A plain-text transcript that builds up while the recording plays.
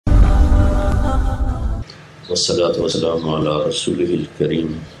والصلاة والسلام على رسوله الكريم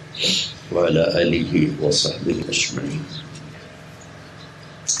وعلى آلہ وصحبہ اجمعین۔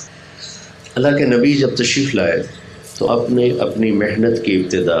 اللہ کے نبی جب تشریف لائے تو آپ نے اپنی محنت کی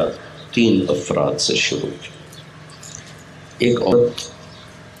ابتدا 3 افراد سے شروع کی، ایک عورت،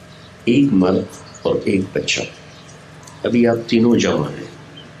 ایک مرد اور ایک بچہ۔ ابھی آپ تینوں جمع ہیں،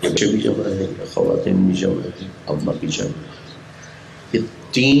 بچے بھی جمع ہیں، خواتین بھی جمع ہیں، ابا بھی جمع ہیں۔ یہ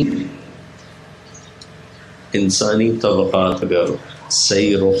 3 انسانی طبقات اگر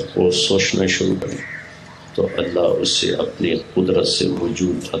صحیح رخ کو سوچنا شروع کریں تو اللہ اسے اپنی قدرت سے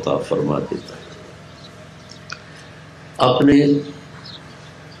وجود عطا فرما دیتا ہے۔ آپ نے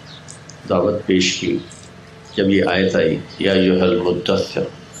دعوت پیش کی، جب یہ آیت آئی یا ایھا المدثر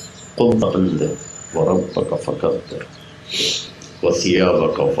قم فانذر وربک فکبر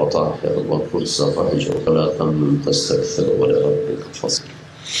وثیابک فطہر وخذ فہجر ولا تمنن تستکثر ولربک فاصبر۔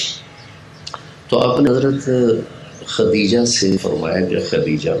 تو آپ نے حضرت خدیجہ سے فرمایا کہ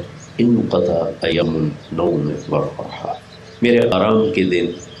خدیجہ انقطع ایام النوم والراحہ، میرے آرام کے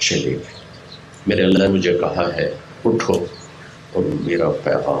دن چلے گئے، میرے اللہ نے مجھے کہا ہے اٹھو اور میرا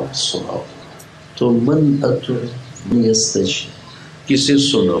پیغام سناؤ۔ تو من اتو یستجیب، کسے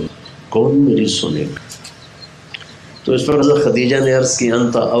سناؤ، کون میری سنے گا؟ تو اس پر حضرت خدیجہ نے عرض کی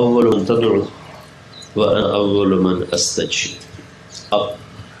انت اول من تدعو وانا اول من استجیب، اب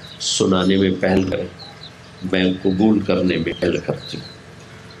سنانے میں پہل کریں، میں قبول کرنے میں پہل کرتی ہوں۔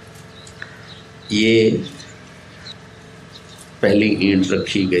 یہ پہلی اینٹ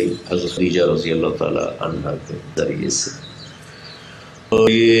رکھی گئی حضرت خدیجہ رضی اللہ تعالی عنہ کے ذریعے سے، اور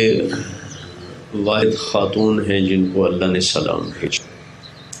یہ واحد خاتون ہیں جن کو اللہ نے سلام بھیجا۔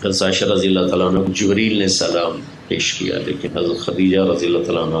 حضرت عائشہ رضی اللہ تعالیٰ عنہ کو جبریل نے سلام پیش کیا، لیکن حضرت خدیجہ رضی اللہ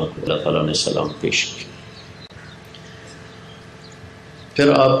تعالیٰ عنہ کو اللہ تعالیٰ نے سلام پیش کیا۔ پھر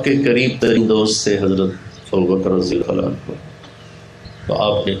آپ کے قریب ترین دوست تھے حضرت ابوبکر رضی اللہ عنہ، تو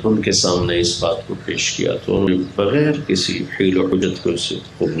آپ نے ان کے سامنے اس بات کو پیش کیا تو انہوں نے بغیر کسی حیل و حجت کو اسے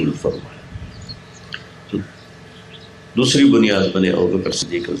قبول فرمایا۔ تو دوسری بنیاد بنے ابوبکر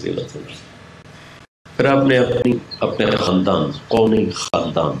صدیق رضی اللہ عنہ۔ پھر آپ نے اپنے خاندان، قومی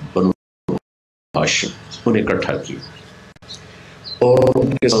خاندان بنو ہاشم، انہیں اکٹھا کیا اور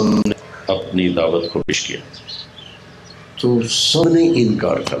ان کے سامنے اپنی دعوت کو پیش کیا، تو سب نے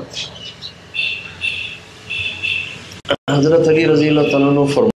انکار کر دیا۔ حضرت علی رضی اللہ تعالیٰ عنہ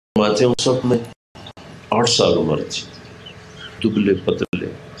فرماتے ہیں اس وقت میں 8 سال عمر تھی، دبلے پتلے،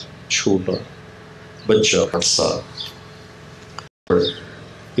 چھوٹا بچہ 8 سال،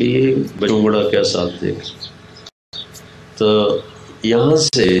 کہ یہ بچوں بڑا کیا ساتھ دے گا۔ تو یہاں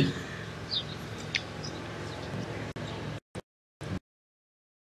سے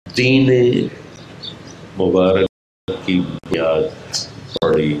دین مبارک کی بنیاد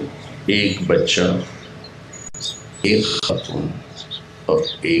پڑی، ایک بچہ، ایک خاتون اور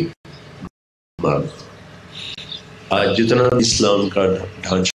ایک مرد۔ آج جتنا اسلام کا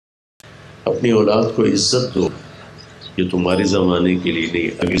ڈھانچہ، اپنی اولاد کو عزت دو، یہ تمہارے زمانے کے لیے نہیں،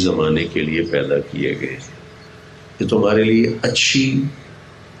 اگلے زمانے کے لیے پیدا کیے گئے، یہ تمہارے لیے اچھی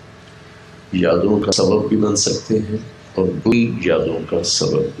یادوں کا سبب بھی بن سکتے ہیں اور بری یادوں کا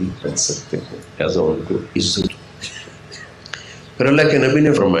سبب بھی بن سکتے ہیں، لہذا ان کو عزت دو۔ پھر اللہ کے نبی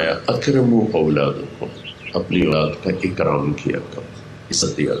نے فرمایا اکرموا اولادکم، اپنی اولاد کا اکرام کیا کرو،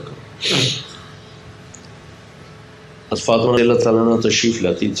 عزت دیا کرو۔ فاطمہ رضی اللہ تعالیٰ عنہ تشریف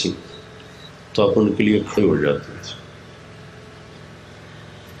لاتی تھی تو آپ ان کے لیے کھڑے ہو جاتے تھے،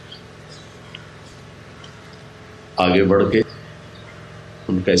 آگے بڑھ کے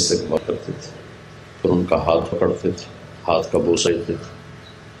ان کا استقبال کرتے تھے، پھر ان کا ہاتھ پکڑتے تھے، ہاتھ کا بوسہ دیتے تھے،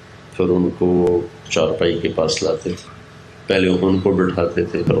 پھر ان کو چارپائی کے پاس لاتے تھے، پہلے ان کو بٹھاتے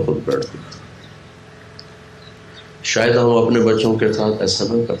تھے پھر خود بیٹھتے تھے۔ شاید ہم اپنے بچوں کے ساتھ ایسا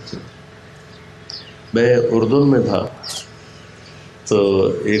نہ کرتے۔ میں اردن میں تھا تو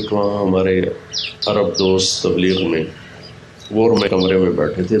ایک وہاں ہمارے عرب دوست تبلیغ میں، وہ اور میں کمرے میں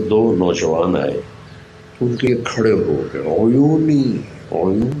بیٹھے تھے، 2 نوجوان آئے، ان کے کھڑے ہو گئے، عیونی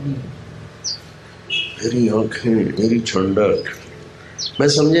عیونی، میری آنکھیں، میری ٹھنڈک۔ میں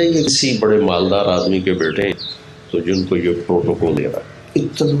سمجھا یہ کسی بڑے مالدار آدمی کے بیٹے ہیں تو جن کو یہ پروٹوکول دے رہا ہے،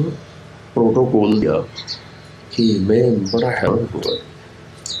 اتنا پروٹوکول دیا کہ میں بڑا حیران ہوا۔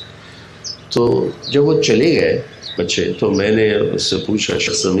 تو جب وہ چلے گئے بچے تو میں نے اس سے پوچھا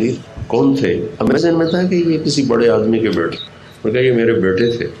شخص امیر کون تھے؟ اب میرے ذہن میں تھا کہ یہ کسی بڑے آدمی کے بیٹے، میں کہا یہ میرے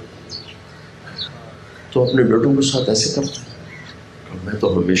بیٹے تھے۔ تو اپنے بیٹوں کے ساتھ ایسے کرتا ہوں؟ میں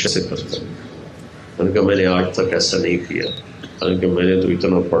تو ہمیشہ سے کرتا ہوں۔ میں نے کہا میں نے آج تک ایسا نہیں کیا، حالانکہ میں نے تو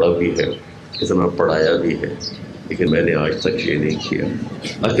اتنا پڑھا بھی ہے، اتنا پڑھایا بھی ہے، لیکن میں نے آج تک یہ نہیں کیا.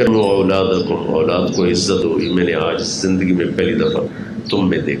 اکرموا اولادکم، اولاد کو عزت ہوئی، میں نے آج زندگی میں پہلی دفعہ تم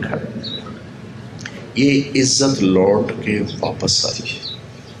میں دیکھا. یہ عزت لوٹ کے واپس آئی ہے.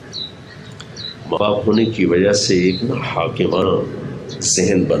 ماں باپ ہونے کی وجہ سے ایک نا حاکمانہ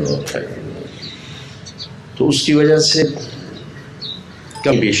ذہن بنا ہوتا ہے، تو اس کی وجہ سے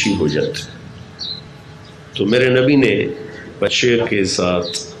کم بیشی ہو جاتی. تو میرے نبی نے بچے کے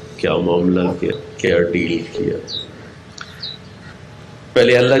ساتھ کیا معاملہ کیا، کیا ڈیل کیا.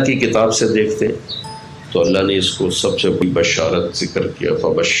 پہلے اللہ کی کتاب سے دیکھتے تو اللہ نے اس کو سب سے بڑی بشارت ذکر کیا،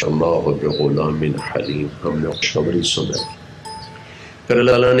 فَبَشَّرْنَاهُ بِغُلَامٍ حَلِيمٍ، ہم نے خوشخبری سنائی. پھر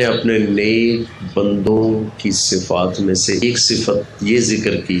اللہ تعالیٰ نے اپنے نیک بندوں کی صفات میں سے ایک صفت یہ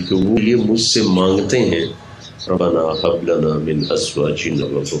ذکر کی کہ وہ یہ مجھ سے مانگتے ہیں، ربنا هب لنا من ازواجنا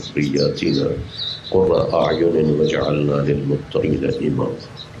وذرياتنا قرۃ اعین واجعلنا للمتقین اماما.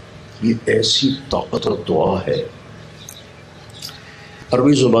 یہ ایسی طاقتور دعا ہے.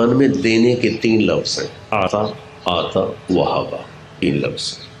 عربی زبان میں دینے کے 3 لفظ ہیں، آتا، آتا، وہابا. 3 لفظ.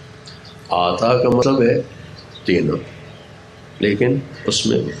 آتا کا مطلب ہے دینا، لیکن اس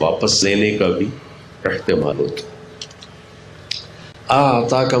میں واپس لینے کا بھی احتمال ہوتا ہے.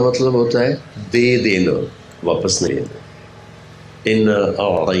 آتا کا مطلب ہوتا ہے دے دینا، واپس نہیں لینا. اِنَّا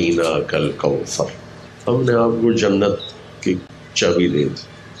أَعْطَيْنَاكَ الْكَوْثَرَ، ہم نے آپ کو جنت کی چابی دے دی،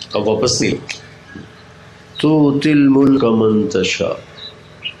 اب واپس نہیں لیتے. تُؤْتِي الْمُلْكَ مَن تَشَاءُ،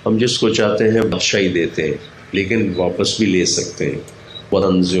 ہم جس کو چاہتے ہیں بادشاہی دیتے ہیں، لیکن واپس بھی لے سکتے ہیں.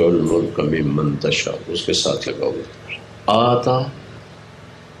 وَتَنزِعُ الْمُلْكَ مِمَّن تَشَاءُ، اس کے ساتھ لگا ہوا. آتا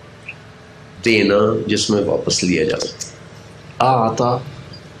دینا جس میں واپس لیا جا سکتا. آتا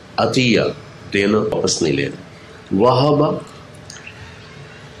عطیہ، دینا واپس نہیں لینا. وہابا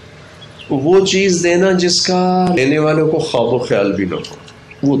وہ چیز دینا جس کا لینے والے کو خواب و خیال بھی نہ ہو،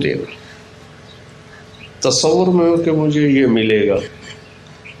 وہ دینا. تصور میں ہو کہ مجھے یہ ملے گا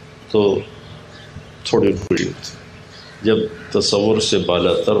تو تھوڑی خوشی ہوتی. جب تصور سے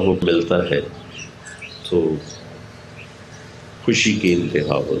بالا تر وہ ملتا ہے تو خوشی کی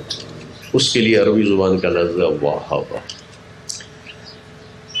انتہا ہوتی. اس کے لیے عربی زبان کا لفظ ہے وہابا.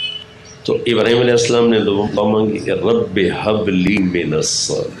 تو ابراہیم علیہ السلام نے دعا مانگی کہ رب ہب لی من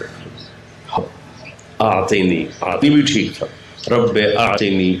الصالحین. آتینی، آتی بھی ٹھیک تھا، رب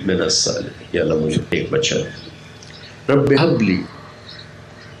آتینی من الصالحین، یا اللہ مجھے ایک بچہ ہے. رب ہب لی،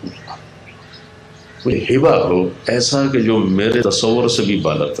 کوئی ہبہ ہو ایسا کہ جو میرے تصور سے بھی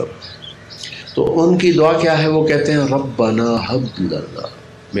بالا تر. تو ان کی دعا کیا ہے؟ وہ کہتے ہیں ربنا ہب لنا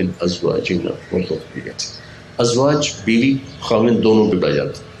من ازواجنا وذریاتنا. ازواج بیوی خاوند دونوں پہ بڑھ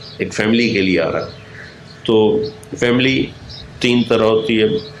جاتا. ایک فیملی کے لیے آ رہا ہے تو فیملی 3 طرح ہوتی ہے،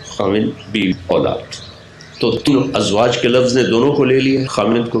 خاوند، بیوی، اولاد. تو 3 ازواج کے لفظ نے دونوں کو لے لیا،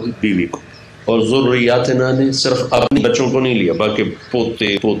 خاوند کو بھی بیوی کو. اور ذریاتنا نے صرف اپنے بچوں کو نہیں لیا، باقی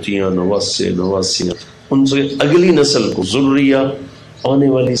پوتے پوتیاں نواسے نواسیاں، ان سے اگلی نسل کو، ذریہ آنے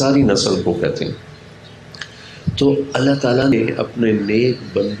والی ساری نسل کو کہتے ہیں. تو اللہ تعالیٰ نے اپنے نیک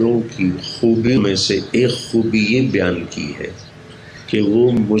بندوں کی خوبی میں سے ایک خوبی یہ بیان کی ہے کہ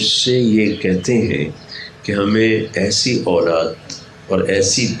وہ مجھ سے یہ کہتے ہیں کہ ہمیں ایسی اولاد اور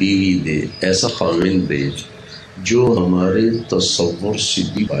ایسی بیوی دے، ایسا خاوند دے جو ہمارے تصور سے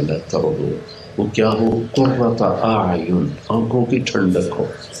بھی بالا تر ہو. وہ کیا ہو؟ قرۃ اعین، آنکھوں کی ٹھنڈک ہو.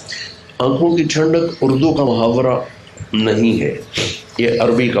 آنکھوں کی ٹھنڈک اردو کا محاورہ نہیں ہے، یہ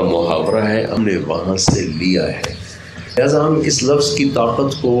عربی کا محاورہ ہے، ہم نے وہاں سے لیا ہے. لہٰذا ہم اس لفظ کی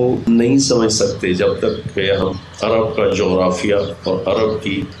طاقت کو نہیں سمجھ سکتے جب تک کہ ہم عرب کا جغرافیہ اور عرب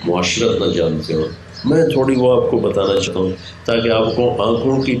کی معاشرت نہ جانتے ہوں. میں تھوڑی وہ آپ کو بتانا چاہتا ہوں تاکہ آپ کو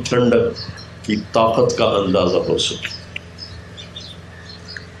آنکھوں کی ٹھنڈک کی طاقت کا اندازہ ہو سکے.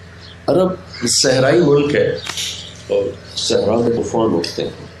 عرب صحرائی ملک ہے اور صحرا میں طوفان اٹھتے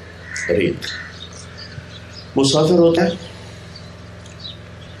ہیں، ریت. مسافر ہوتا ہے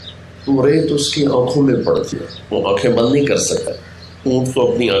تو ریت اس کی آنکھوں میں پڑتی ہے، وہ آنکھیں بند نہیں کر سکتا. اونٹ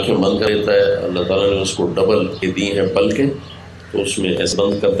تو اپنی آنکھیں بند کر دیتا ہے، اللہ تعالیٰ نے اس کو ڈبل کے دی ہیں پل کے، تو اس میں ایسے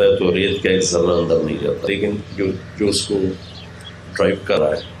بند کرتا ہے تو ریت کا ایک ذرہ اندر نہیں جاتا. لیکن جو اس کو ڈرائیو کر رہا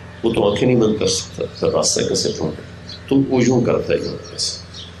ہے وہ تو آنکھیں نہیں بند کر سکتا، پھر راستہ کیسے ڈھونڈے؟ تو وہ یوں کرتا ہے یوں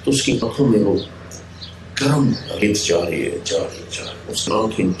کیسے، تو اس کی آنکھوں میں وہ گرم ریت جا رہی ہے، جا رہی، اس کی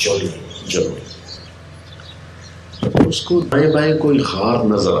آنکھیں جل رہی. اس کو دائیں بائیں کوئی غار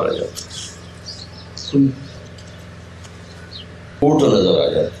نظر آ جاتا، کوئی کوٹ نظر آ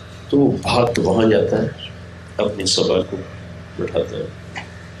جاتا، تو وہ بھاگ کے وہاں جاتا ہے، اپنی سبا کو بٹھاتا ہے،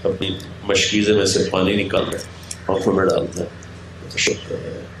 اپنی مشکیزے میں سے پانی نکالتا ہے، آنکھوں میں ڈالتا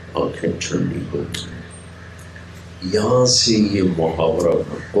ہے، آنکھیں ٹھنڈی ہو. یہاں سے یہ محاورہ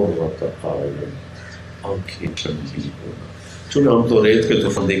قرۃ اعین، آنکھیں ٹھنڈی ہونا. چونکہ ہم تو ریت کے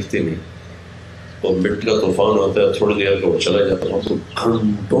طوفان دیکھتے نہیں، اور مٹ کا طوفان ہوتا ہے تھوڑی دیر کو چلا جاتا ہے، ہم تو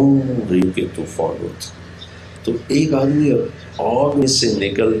گھنٹوں ریت کے طوفان ہوتے ہیں. تو ایک آدمی آگ میں سے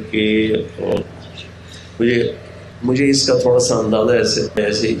نکل کے، اور مجھے اس کا تھوڑا سا اندازہ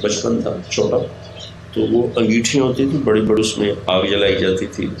ایسے ہی بچپن تھا چھوٹا، تو وہ انگیٹھیاں ہوتی تھی بڑی بڑی، اس میں آگ جلائی جاتی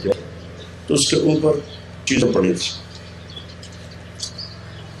تھی، تو اس کے اوپر چیزیں پڑی تھی.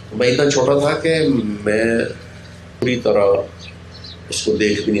 میں اتنا چھوٹا تھا کہ میں پوری طرح اس کو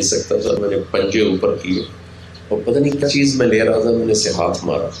دیکھ بھی نہیں سکتا تھا. میں نے پنجے اوپر کیے اور پتہ نہیں کیا چیز میں لے رہا تھا، میں نے اسے ہاتھ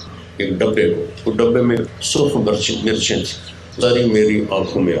مارا ایک ڈبے کو، وہ ڈبے میں سرخ مرچیں تھیں، ساری میری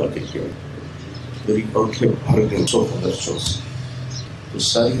آنکھوں میں آ گئی، میری آنکھیں بھر گئی سرخ مرچوں سے. تو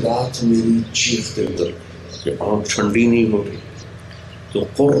ساری رات میری چیختے ادھر کہ آنکھ ٹھنڈی نہیں ہو رہی. تو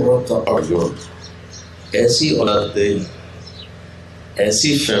قرۃ اعین، ایسی اولاد دے،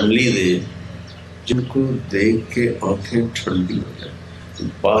 ایسی فیملی دے جن کو دیکھ کے آنکھیں ٹھنڈی ہو جائیں.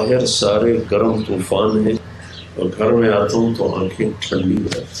 باہر سارے گرم طوفان ہیں اور گھر میں آتا ہوں تو آنکھیں ٹھنڈی ہو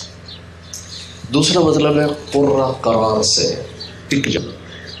جاتی. دوسرا مطلب ہے قرہ، قرار سے ٹک جانا،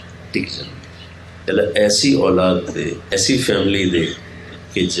 ٹک جانا. ایسی اولاد دے، ایسی فیملی دے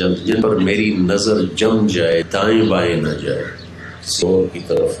کہ جن پر میری نظر جم جائے، دائیں بائیں نہ جائے، اور کی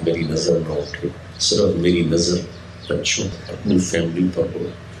طرف میری نظر نہ اٹھے، صرف میری نظر بچوں اپنی فیملی پر ہو،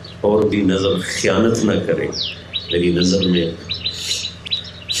 اور بھی نظر خیانت نہ کرے. میری نظر میں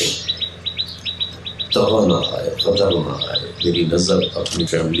دغا نہ آئے، قدر نہ آئے، میری نظر اپنی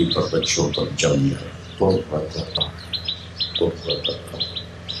فیملی پر، بچوں پر جم جائے.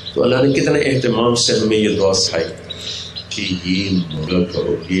 تو اللہ نے کتنے اہتمام سے ہمیں یہ دعا سکھائی کہ یہ مانگا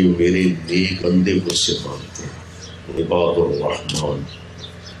کرو، یہ میرے نیک بندے مجھ سے مانگتے ہیں. عباد الرحمن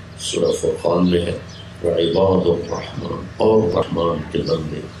سورہ فرقان میں ہے، وعباد الرحمن، اور رحمان کے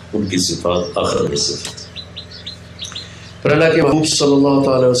بندے، ان کی صفات آخر میں صفات. پر اللہ کے محبوب صلی اللہ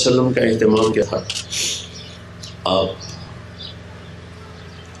تعالی وسلم کا اہتمام کیا تھا؟ آپ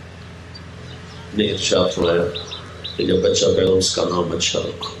نے ارشاد فرمایا کہ جب بچہ پیدا اس کا نام اچھا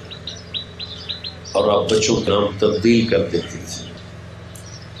رکھو، اور آپ بچوں کا نام تبدیل کر دیتے تھے،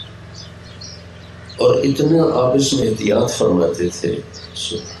 اور اتنا آپ اس میں احتیاط فرماتے تھے.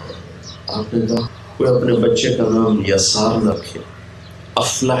 آپ نے کہا کوئی اپنے بچے کا نام یسار نہ رکھے،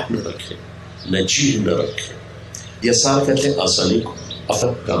 افلح نہ رکھے، نجیح نہ رکھے. یسار کہتے ہیں آسانی کو،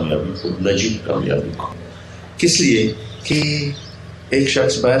 افلح کامیابی کو، نجیح کامیابی کو. کس لیے کہ ایک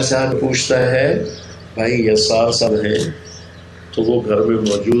شخص باہر سے آ کے پوچھتا ہے بھائی یسار صاحب ہے، تو وہ گھر میں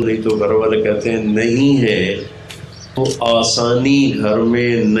موجود نہیں، تو گھر والے کہتے ہیں نہیں ہے، تو آسانی گھر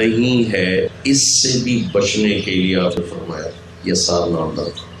میں نہیں ہے. اس سے بھی بچنے کے لیے آپ نے فرمایا یسار نام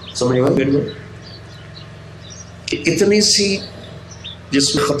رکھو. سمجھ میں میری بات؟ کہ اتنی سی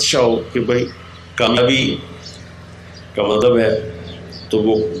جس میں خدشہ ہو کہ بھائی کامیابی کا مطلب ہے تو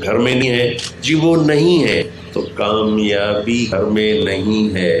وہ گھر میں نہیں ہے، جی وہ نہیں ہے تو کامیابی گھر میں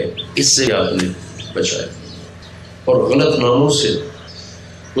نہیں ہے. اس سے آپ نے بچایا، اور غلط ناموں سے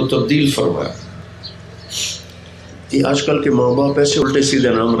وہ تبدیل فرمایا. یہ آج کل کے ماں باپ ایسے الٹے سیدھے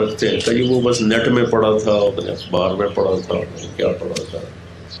نام رکھتے ہیں کہ وہ بس نیٹ میں پڑھا تھا، اخبار میں پڑھا تھا، کیا پڑھا تھا.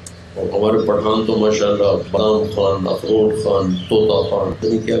 اور ہمارے پٹھان تو ماشاءاللہ بادام خان، اخروٹ خان، طوطا خان،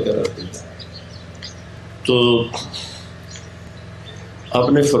 نہیں کیا کر رہے تھے. تو آپ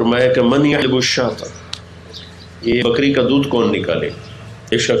نے فرمایا کہ من یحلب الشاۃ، یہ بکری کا دودھ کون نکالے؟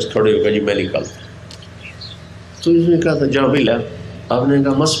 ایک شخص کھڑے ہو گیا، جی میں نکالتا. تو اس نے کہا تھا جہاں بھی لا. آپ نے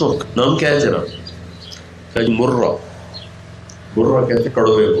کہا مسمک، نام کیا ہے تیرا؟ کہا جی مرہ. مرہ کہتے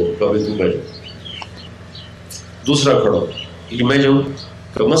کڑوے کو، کبھی تو بیٹھ. دوسرا کھڑا کہ میں جاؤں.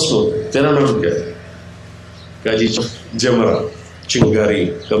 کہا مسمک، تیرا نام کیا ہے؟ کہا جی جمرہ، چنگاری،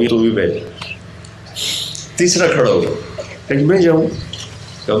 کبھی تو بھی بیٹھ. تیسرا کھڑا ہو کہ میں جاؤں.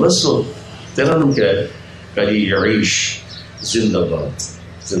 کہا مسمک، تیرا نام کیا ہے؟ کہا جی یعیش، زندہ باد،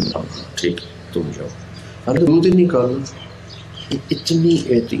 زندہ باد. ٹھیک تم جاؤ. ہمیں دودھ ہی نکالنا. اتنی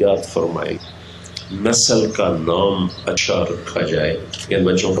احتیاط فرمائی نسل کا نام اچھا رکھا جائے کہ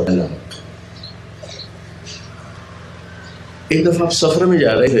بچوں کا پہلا. ایک دفعہ آپ سفر میں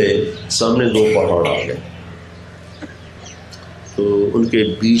جا رہے تھے، سامنے دو پہاڑ آ گئے، تو ان کے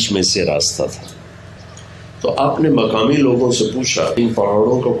بیچ میں سے راستہ تھا. تو آپ نے مقامی لوگوں سے پوچھا ان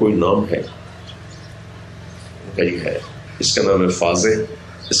پہاڑوں کا کوئی نام ہے؟ کہی ہے، اس کا نام ہے فاضح،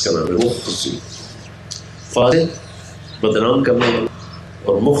 اس کا نام ہے مخزی. فاضح بدنام کرنے والا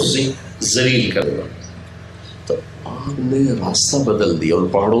اور مخزی ذلیل کرنے والا. تو آپ نے راستہ بدل دیا اور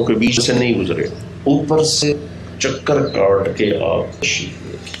پہاڑوں کے بیچ سے نہیں گزرے، اوپر سے چکر کاٹ کے آپ تشریف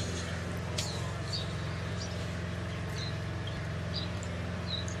لے گئے.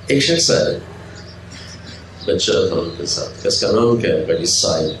 ایک شخص ہے بچہ تھا ان کے ساتھ. اس کا نام کیا ہے؟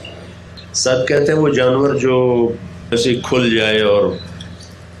 سائد. سائد کہتے ہیں وہ جانور جو ایسے کھل جائے اور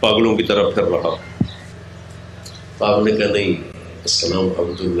پاگلوں کی طرف پھر رہا. آپ نے کہا نہیں، اس کا نام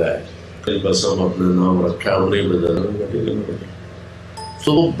عبداللہ ہے. کئی بس ہم اپنا نام رکھا، ہم نہیں بدلنا.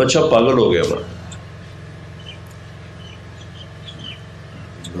 تو وہ بچہ پاگل ہو گیا.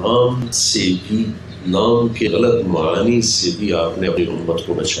 نام سے بھی، نام کے غلط معنی سے بھی آپ نے اپنی امت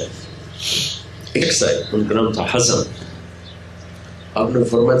کو بچایا. ایک سائد، ان کا نام تھا حسن. آپ نے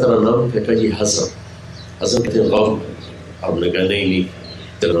فرمایا تیرا نام کیا؟ کہا یہ حسن. حسن کہتے ہیں غم. آپ نے کہا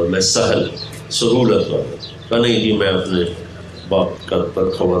نہیں تیرا نام میں سہل، سہولت والا. کہا نہیں جی میں اپنے باپ کا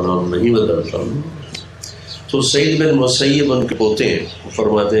رکھا نام نہیں بدلتا ہوں. تو سعید بن مسیب ان کے پوتے ہیں، وہ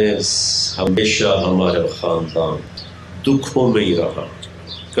فرماتے ہیں ہمیشہ ہمارا خاندان دکھوں میں ہی رہا،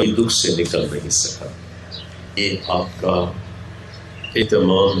 کبھی دکھ سے نکل نہیں سکا. یہ آپ کا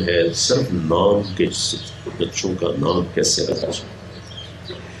اہتمام ہے صرف نام کے، بچوں کا نام کیسے رکھا جائے.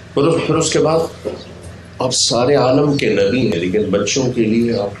 پھر اس کے بعد آپ سارے عالم کے نبی ہیں لیکن بچوں کے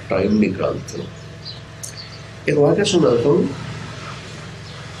لیے آپ ٹائم نکالتے ہیں. ایک واقعہ سناتا ہوں.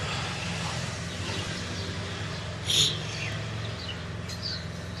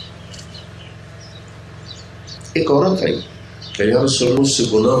 ایک عورت آئی کہ یا رسول اللہ سے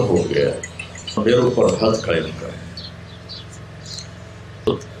گناہ ہو گیا، میرے اوپر حد قائم کر.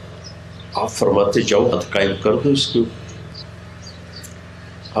 تو آپ فرماتے جاؤ حد قائم کر دو اس کو.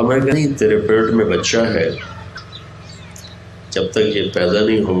 ہمیں کہیں تیرے پیٹ میں بچہ ہے، جب تک یہ پیدا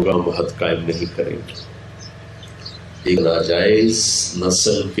نہیں ہوگا ہم حد قائم نہیں کریں گے. ایک ناجائز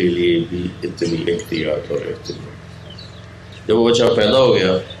نسل کے لیے بھی اتنی احتیاط اور اہتمام. جب وہ بچہ پیدا ہو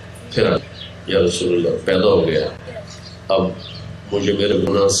گیا پھر یا رسول اللہ پیدا ہو گیا، اب مجھے میرے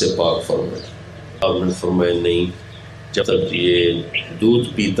گناہ سے پاک فرمائے. آپ نے فرمایا نہیں، جب تک یہ دودھ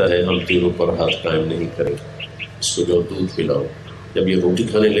پیتا ہے ہم تیروں پر ہاتھ قائم نہیں کریں. اس کو جو دودھ پلاؤ. جب یہ روٹی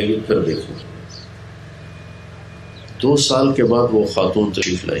کھانے لگی پھر دیکھو. 2 سال کے بعد وہ خاتون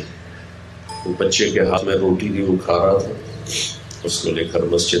تشریف لائی. وہ بچے کے ہاتھ میں روٹی بھی وہ کھا رہا تھا. اس کو لے کر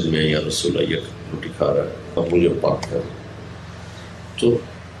مسجد میں یا رسول اللہ یہ روٹی کھا رہا ہے، اب مجھے پاک کر. تو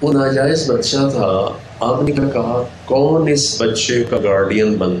وہ ناجائز بچہ تھا. آپ نے کیا کہا کون اس بچے کا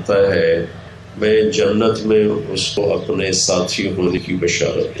گارڈین بنتا ہے؟ میں جنت میں اس کو اپنے ساتھی ہونے کی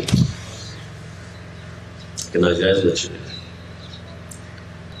بشارت دیتا کہ ناجائز بچے.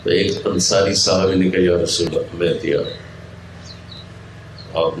 تو ایک انصاری صاحب نے کہا یا رسول اللہ میں دیا.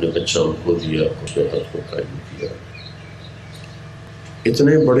 آپ نے بچہ ان کو دیا، اس کے حد کو قائم کیا.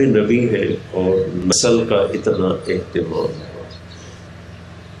 اتنے بڑے نبی ہیں اور نسل کا اتنا اہتمام.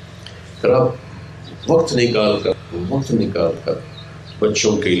 پھر آپ وقت نکال کر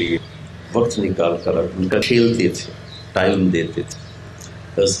بچوں کے لیے وقت نکال کر ان کا کھیلتے تھے، ٹائم دیتے تھے.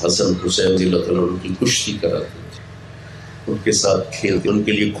 حسن حسین رضی اللہ تعالیٰ ان کی کشتی کراتے تھے، ان کے ساتھ کھیلتے، ان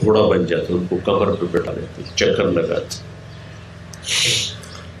کے لیے گھوڑا بن جاتے، ان کو کمر پہ بٹھا دیتے، چکر لگاتے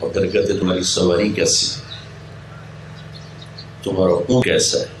اور پھر کہتے تمہاری سواری کیسی، تمہارا اونٹ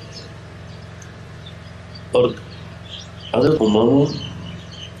کیسا ہے. اور حضرت امامہ،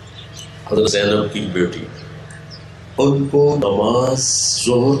 حضرت زینب کی بیٹی، ان کو نماز،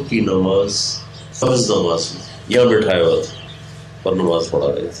 ظہر کی نماز، فرض نماز میں یہاں بٹھایا ہوا تھا اور نماز پڑھا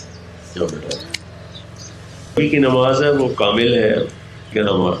رہے تھے. یہاں بٹھایا ابھی کی نماز ہے وہ کامل ہے لیکن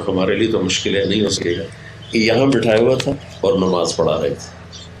ہمارے لیے تو مشکل ہے، نہیں ہو سکے گا. یہاں بٹھایا ہوا تھا اور نماز پڑھا رہے تھے.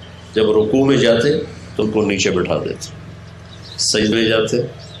 جب رکوع میں جاتے تو ان کو نیچے بٹھا دیتے، سجدے میں جاتے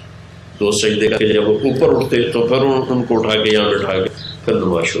 2 سجدے کر کے جب وہ اوپر اٹھتے تو پھر ان کو اٹھا کے یہاں بٹھا کے پھر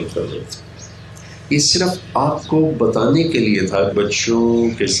نماز شروع کر دیتے. یہ صرف آپ کو بتانے کے لیے تھا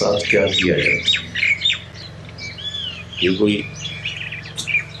بچوں کے ساتھ کیا کیا جائے. یہ کوئی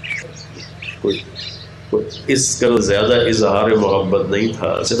اس کا زیادہ اظہار محبت نہیں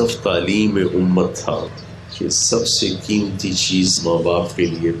تھا، صرف تعلیم امت تھا کہ سب سے قیمتی چیز ماں باپ کے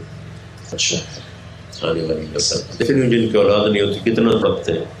لیے اچھا ہے آنے والی نسل. لیکن جن کی اولاد نہیں ہوتی کتنا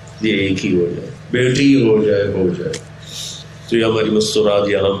تڑپتے ہیں یہ ایک ہی ہو جائے، بیٹی ہو جائے. تو یہ ہماری مستورات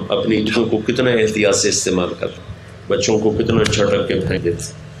یا ہم اپنی جگہوں کو کتنا احتیاط سے استعمال کرتے ہیں، بچوں کو کتنا جھٹک کے پھینک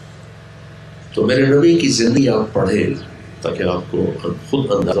دیتے. تو میرے نبی کی زندگی آپ پڑھیں تاکہ آپ کو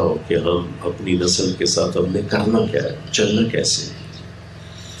خود اندازہ ہو کہ ہم اپنی نسل کے ساتھ ہم نے کرنا کیا ہے، چلنا کیسے ہے.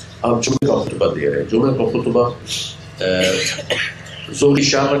 آپ جمعہ کا خطبہ دے رہے ہیں، جمعہ کا خطبہ ظہر کی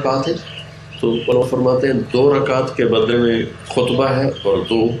 4 رکعات ہے تو علماء فرماتے ہیں 2 رکعت کے بدلے میں خطبہ ہے اور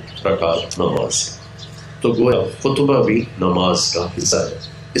 2 رکعت نماز ہے. تو گویا خطبہ بھی نماز کا حصہ ہے.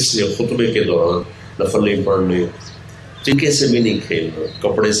 اس لیے خطبے کے دوران نفل نہیں پڑھنے، طریقے سے بھی نہیں کھیلنا،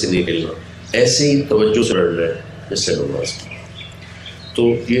 کپڑے سے نہیں کھیلنا، ایسے ہی توجہ سے لڑ رہے جیسے نماز. تو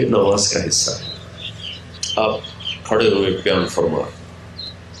یہ نماز کا حصہ ہے. آپ کھڑے ہوئے بیان فرما.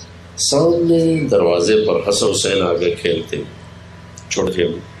 سامنے دروازے پر حسن حسین آگے کھیلتے چھوٹے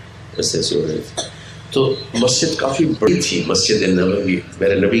ایسے ایسے ہو رہے تھے. تو مسجد کافی بڑی تھی، مسجد نبوی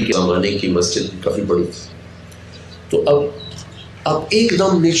میرے نبی کے زمانے کی مسجد کافی بڑی تھی. تو اب آپ ایک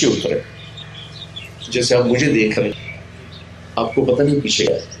دم نیچے اترے، جیسے آپ مجھے دیکھ رہے ہیں، آپ کو پتہ نہیں پیچھے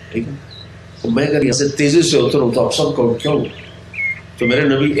گیا، ٹھیک ہے. تو میں اگر یہاں سے تیزی سے اتروں تو آپ سب کو کیوں؟ تو میرے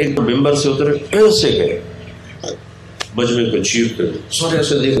نبی ایک ممبر سے اترے، ایسے گئے مجمع کو چیرتے ہوئے، سارے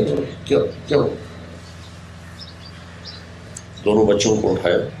ایسے دیکھ رہے ہیں کیا کیا. دونوں بچوں کو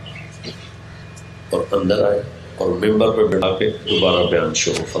اٹھایا اور اندر آئے اور ممبر پہ بٹھا کے دوبارہ بیان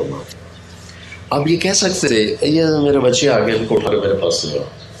شروع فرما. آپ یہ کہہ سکتے تھے یہ میرے بچے آگے، ان کو اٹھا کے میرے پاس لگا.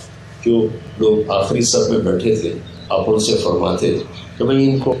 جو لوگ آخری صف میں بیٹھے تھے آپ ان سے فرماتے کہ میں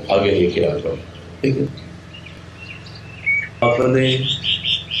ان کو آگے لے کے آ جاؤں، ٹھیک ہے. آپ نے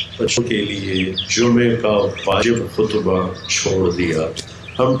بچوں کے لیے جمعے کا واجب خطبہ چھوڑ دیا.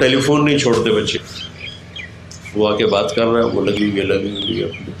 ہم ٹیلی فون نہیں چھوڑتے، بچے وہ آ کے بات کر رہا ہے، وہ لگی ہوئی ہے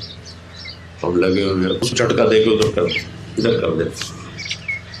اپنے، ہم لگے ہوئے ہیں، اس جھٹکا دے کے ادھر کر دیتے.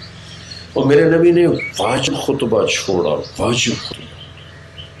 اور میرے نبی نے واجب خطبہ چھوڑا، واجب خطبہ.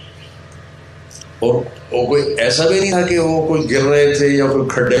 اور وہ کوئی ایسا بھی نہیں تھا کہ وہ کوئی گر رہے تھے یا کوئی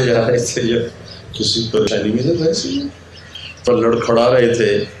کھڈے جا رہے تھے یا کسی پریشانی میں تھے، ایسے پر لڑکھڑا رہے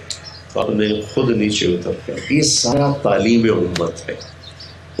تھے. آپ نے خود نیچے اتر کر، یہ سارا تعلیم امت ہے،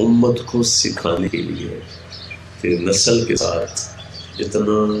 امت کو سکھانے کے لیے کہ نسل کے ساتھ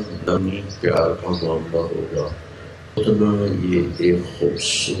جتنا نرمی پیار کا معاملہ ہوگا اتنا یہ ایک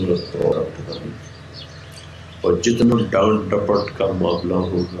خوبصورت پروڈکٹ بنے، اور جتنا ڈانٹ ڈپٹ کا معاملہ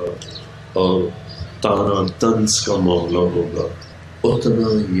ہوگا اور تانا طنز کا معاملہ ہوگا اتنا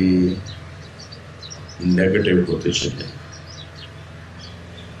یہ نیگیٹو ہوتے چلے.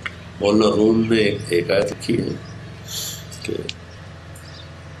 مولانا روم نے ایک آیت لکھی ہے کہ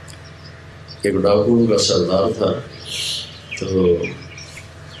ایک ڈاکوؤں کا سردار تھا، تو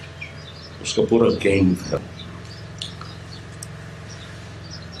اس کا پورا گینگ تھا.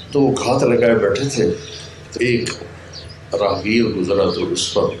 تو وہ گھات لگائے بیٹھے تھے، تو ایک راہگیر گزرا تو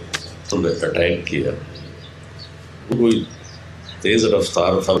اس پر تم نے اٹیک کیا. وہ کوئی تیز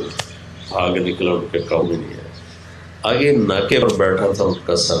رفتار تھا، بھاگ نکلا، ان کے کام میں نہیں آیا. آگے ناکے پر بیٹھا تھا ان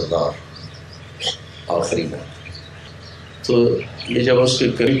کا سردار آخری میں. تو یہ جب اس کے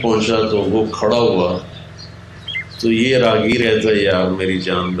قریب پہنچا تو وہ کھڑا ہوا، تو یہ راہگیر رہتا ہے، یار میری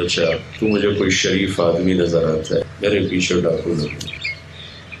جان بچا، تو مجھے کوئی شریف آدمی نظر آتا ہے، میرے پیچھے ڈاکو نہیں.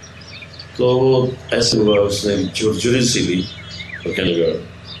 تو وہ ایسے ہوا، اس نے جھرجھری سی لی اور کہنے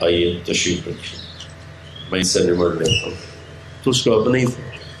لگا آئیے تشریف رکھیے، میں اس سے نمٹ لیتا ہوں. تو اس کو اپنے ہی تھا.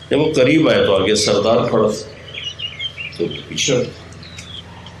 جب وہ قریب آیا تو آگے سردار کھڑا تھا، تو پیچھے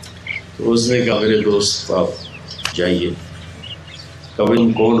تو اس نے کہا میرے دوست آپ جائیے. کہا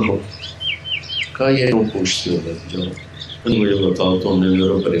تم کون ہو؟ کہا یہ کیوں پوچھتے ہو، جو مجھے بتاؤ تم نے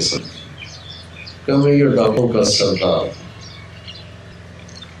میرے پریشان. کہا میں یہ ڈاکوں کا سردار.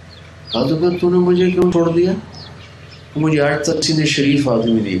 کہا تو پھر تو نے مجھے کیوں چھوڑ دیا؟ مجھے آج تک کسی نے شریف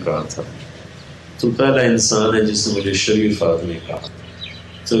آدمی نہیں کہا تھا، تو پہلا انسان ہے جس نے مجھے شریف آدمی کہا.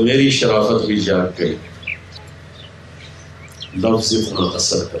 تو میری شرافت بھی جاگ گئی. لفظ اتنا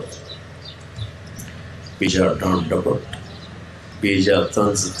اثر کرتا، بیجا ڈانٹ ڈپٹ، بیجا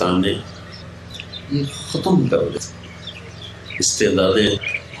طنز تانے، یہ ختم کر دیتے. استعدادیں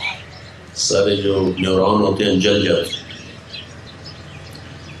سارے جو نیورون ہوتے ہیں جل جاتے.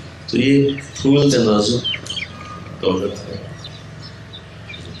 تو یہ پھول سے نازک دولت ہے،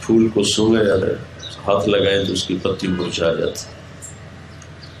 پھول کو سونگا جاتا ہے، ہاتھ لگائیں تو اس کی پتی مرجھا جاتی.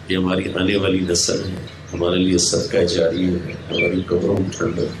 یہ ہماری آنے والی نسل ہے، ہمارے لیے صدقہ جاری ہے، ہماری قبروں میں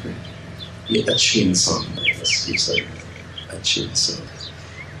ٹھنڈک ہے. یہ اچھے انسان ہے، بس یہ سب اچھے انسان.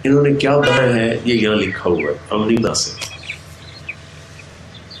 انہوں نے کیا بنا ہے یہ یہاں لکھا ہوا ہے، ہم نہیں بنا سکتے.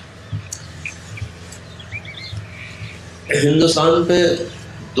 ہندوستان پہ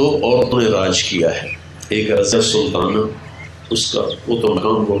 2 عورتوں نے راج کیا ہے. ایک رضیہ سلطانہ، اس کا وہ تو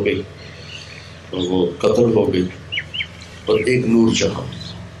ناکام ہو گئی، وہ قتل ہو گئی. اور ایک نور جہاں.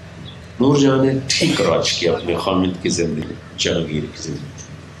 نور جہاں نے ٹھیک راج کیا اپنے خامد کی زندگی، جہانگیر کی زندگی.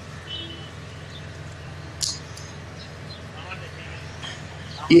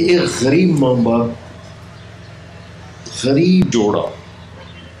 یہ ایک غریب ماں باپ، غریب جوڑا،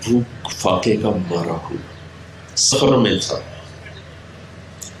 بھوک فاقے کا مارا ہوا، سفر میں تھا.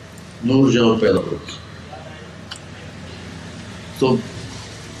 نور جہاں پیدا ہو گئی تو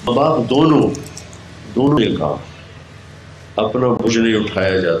ماں باپ دونوں نے کہا اپنا بوجھ نہیں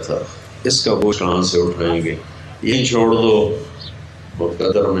اٹھایا جاتا، اس کا بوجھ کہاں سے اٹھائیں گے، یہی چھوڑ دو،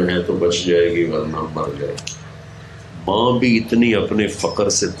 مقدر میں ہے تو بچ جائے گی ورنہ مر جائے گی۔ ماں بھی اتنی اپنے فقر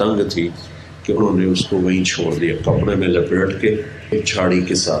سے تنگ تھی کہ انہوں نے اس کو وہیں چھوڑ دیا، کپڑے میں لپیٹ کے ایک جھاڑی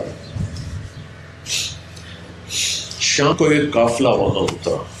کے ساتھ۔ شام کو ایک قافلہ وہاں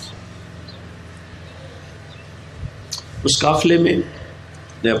اترا، اس قافلے میں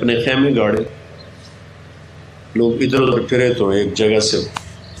نے اپنے خیمے گاڑے، لوگ ادھر ادھر پھرے تو ایک جگہ سے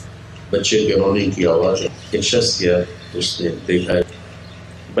بچے کے رونے کی آواز، ایک شخص کیا، اس نے دیکھا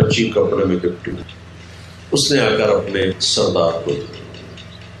بچی کپڑے میں لپٹی، اس نے آ کر اپنے سردار کو،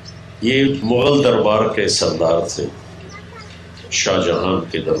 یہ مغل دربار کے سردار تھے، شاہ جہاں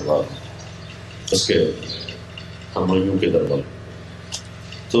کے دربار، اس کے ہمایوں کے دربار،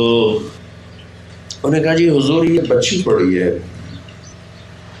 تو انہوں نے کہا جی حضور یہ بچی پڑی ہے۔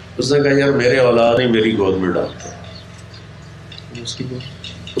 اس نے کہا یار میرے اولاد نہیں، میری گود میں ڈالتا۔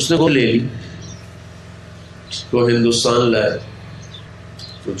 اس نے وہ لے لی، اس کو ہندوستان لائے،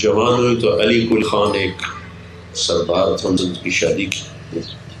 تو جوان ہوئی تو علی کل خان ایک سردار تھا، ان کی شادی کی،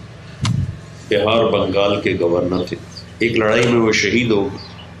 بہار بنگال کے گورنر تھے، ایک لڑائی میں وہ شہید ہو گئے،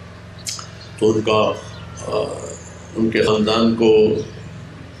 تو ان کے خاندان کو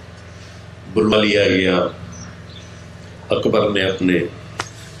بلوا لیا گیا، اکبر نے اپنے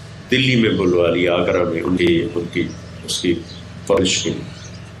دلی میں بلوا لیا، آگرہ میں اس کی فرش کے لیے۔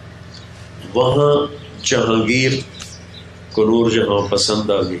 وہاں جہانگیر کو نور جہاں پسند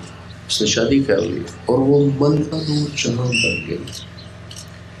آ گئی، اس نے شادی کر لی اور وہ ملکہ نور جہاں بن گئی۔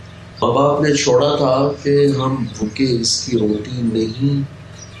 ماں باپ نے چھوڑا تھا کہ ہم بھوکے اس کی روٹی نہیں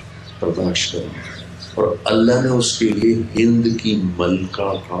برداشت کریں، اور اللہ نے اس کے لیے ہند کی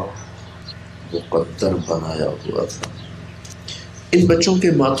ملکہ کا مقدر بنایا ہوا تھا۔ ان بچوں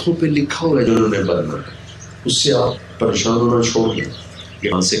کے ماتھوں پہ لکھا ہوا ہے جو انہوں نے بننا ہے، اس سے آپ پریشان ہونا چھوڑ دیں،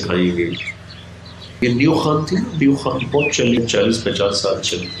 یہاں سے کھائیں گے۔ یہ نیو خان تھی، نیو خان بہت چلی، 40-50 سال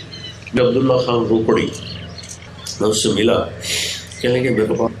چلی۔ میں عبداللہ خان روپڑی، میں اس سے ملا، کہنے کہ میرے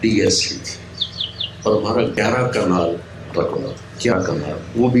پاس ڈی ایس سی تھی اور ہمارا 11 کنال رقبہ تھا، 11 کنال،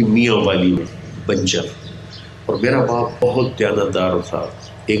 وہ بھی میاں والی میں بنجر، اور میرا باپ بہت دیانتدار تھا،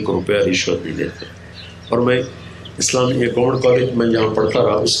 1 روپیہ رشوت نہیں دیتا، اور میں اسلامی گورنمنٹ کالج میں جہاں پڑھتا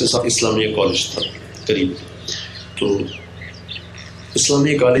رہا اس کے ساتھ اسلامیہ کالج تھا قریب، تو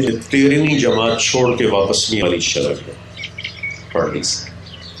اسلامیہ کالج 13ویں جماعت چھوڑ کے واپس میاں والی چلا گیا پڑھنے سے۔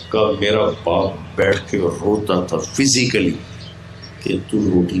 کب میرا باپ بیٹھ کے روتا تھا فزیکلی کہ تو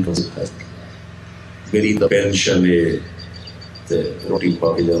روٹی کا کھائے، میری تو پینشن ہے، روٹی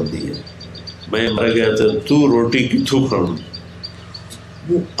پاکی جاتی ہے، میں مر گیا تھا، تو روٹی کی تو کھاؤں۔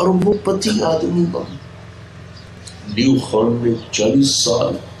 وہ اربوں پتی آدمی بن، نیو خان نے 40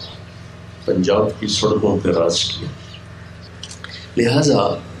 سال پنجاب کی سڑکوں پہ راج کیا، لہذا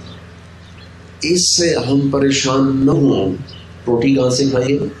اس سے ہم پریشان نہ ہوں، روٹی کہاں سے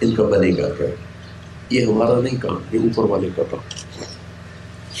کھائیے، ان کا بنے گا کیا، یہ ہمارا نہیں کام، یہ اوپر والے کا کام۔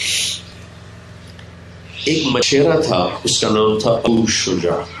 ایک مشیرہ تھا، اس کا نام تھا ابو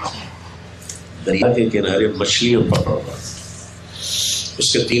شجاع، دریا کے کنارے مچھلیاں پکڑ رہا تھا،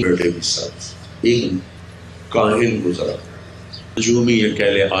 اس کے 3 بیٹے بھی ساتھ، ایک کاہن گزرا، نجومی، یہ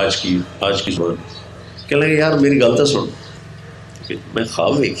کہہ لے آج کی زبان، کہنے لگے یار میری گل تو سن، میں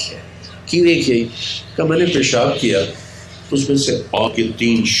خواب دیکھا، کی دیکھیے، کہ میں نے پیشاب کیا، اس میں سے آگ کے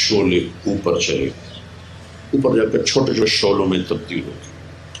 3 شعلے اوپر چلے، اوپر جا کر چھوٹے چھوٹے شعلوں میں تبدیل ہو گئے۔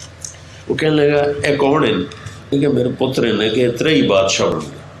 وہ کہنے لگا اے کون ہے، کہ میرے پتر نے کہ اتنا ہی بادشاہ بن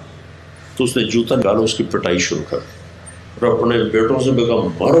گیا، تو اس نے جوتا ڈالا، اس کی پٹائی شروع کر، اور اپنے بیٹوں سے بھی کہا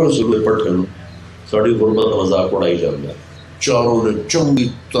مارو ضرور پٹ کر، ساڑی غربت مذاق اڑائی جانا ہے، چاروں نے چنگی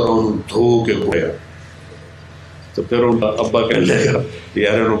طرح دھو کے پڑیا، تو پھر ان کا ابا کہنے لگا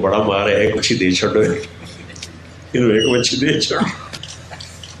یار انہوں بڑا مار ہے، ایک مچھی دے چھڑو، انہوں ایک مچھی دے چھڑو،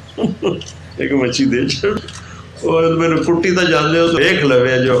 ایک مچھی دے چھڑو، اور میرے پٹی تا جان لے تو ایک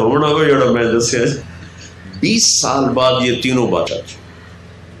لوے جو ہونا ہو جڑا میں دسیا۔ 20 سال بعد یہ تینوں بادشاہ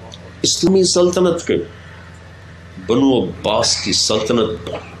اسلامی سلطنت کے بنو عباس کی سلطنت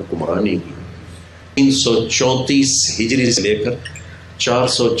حکمرانی کی 334 ہجری سے لے کر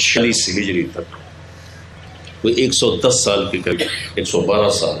 446 ہجری تک، وہ 110 سال کے قریب، 112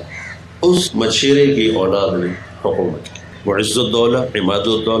 سال اس مشیرے کی اولاد نے حکومت کی۔ وہ عز الدولہ، عماد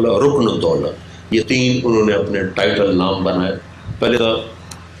الدولہ، رکن الدولہ، یہ 3 انہوں نے اپنے ٹائٹل نام بنائے، پہلے تو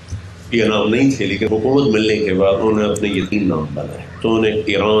یہ نام نہیں تھے، لیکن حکومت ملنے کے بعد انہوں نے اپنے یہ 3 نام بنائے، تو انہوں نے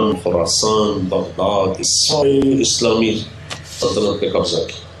ایران، خراسان، بغداد، سارے اسلامی سلطنت پہ قبضہ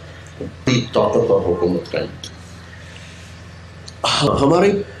کیا، بڑی طاقت اور حکومت قائم کی۔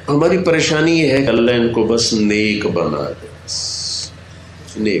 ہماری پریشانی یہ ہے کہ اللہ ان کو بس نیک بنا دے،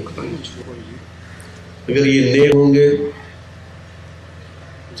 نیک بنا دے۔ اگر یہ نیک ہوں گے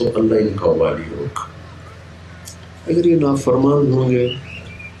تو اللہ ان کا والی ہوگا. اگر یہ نافرمان ہوں گے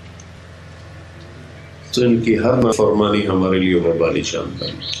تو ان کی ہر نافرمانی ہمارے لیے وبالی شان ہے.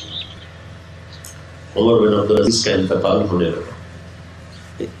 عمر بن عبدالعزیز کا انتقال ہونے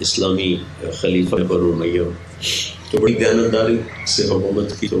لگا، اسلامی خلیفہ بنو امیہ، تو بڑی دیانتداری سے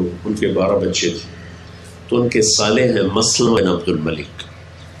حکومت کی. تو ان کے 12 بچے تھے، تو ان کے صالح ہیں مسلم بن عبد الملک.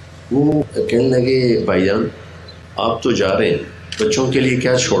 وہ کہنے لگے بھائی جان آپ تو جا رہے ہیں، بچوں کے لیے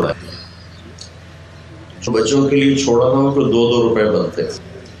کیا چھوڑا ہے؟ بچوں کے لیے چھوڑا تھا تو 2 روپے بنتے تھے.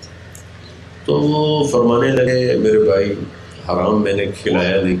 تو وہ فرمانے لگے میرے بھائی حرام میں نے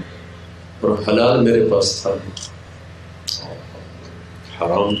کھلایا نہیں اور حلال میرے پاس تھا،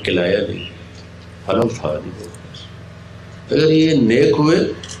 حرام کھلایا نہیں، حلال تھا نہیں. اگر یہ نیک ہوئے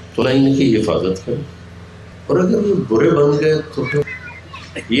تو اللہ ان کی حفاظت کرے، اور اگر یہ برے بن گئے تو پھر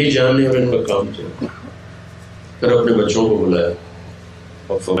یہ جاننے اور ان کا کام تو. پھر اپنے بچوں کو بلایا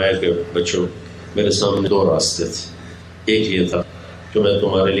اور فرمایا کہ بچوں میرے سامنے 2 راستے تھے. ایک یہ تھا کہ میں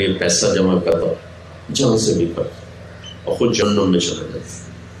تمہارے لیے پیسہ جمع کرتا جہاں سے بھی کرتا اور خود جہنم میں چلا جاتا.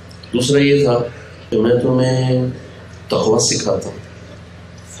 دوسرا یہ تھا کہ میں تمہیں تقویٰ سکھاتا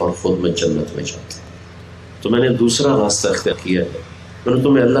اور خود میں جنت میں جاتا. تو میں نے دوسرا راستہ اختیار کیا ہے، میں نے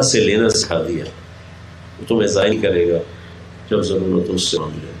تمہیں اللہ سے لینا سکھا دیا، وہ تمہیں ظاہر کرے گا جب ضرورت اس سے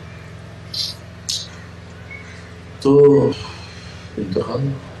مانگ لے. تو انتخاب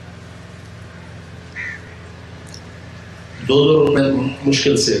 2 روپے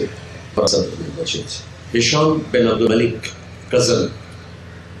مشکل سے بچے تھے. ہشام بن عبد الملک کزن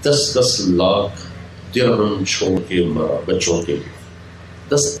 10 لاکھ درہم چھوڑ کے مرا بچوں کے لیے.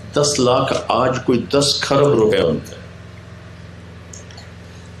 10 لاکھ آج کوئی 10 کھرب روپے بنتا ہے.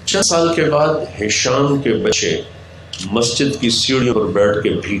 چند سال کے بعد ہشام کے بچے مسجد کی سیڑھیوں پر بیٹھ کے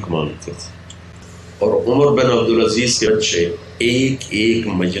بھیک مانگتے تھے، اور عمر بن عبدالعزیز کے بچے ایک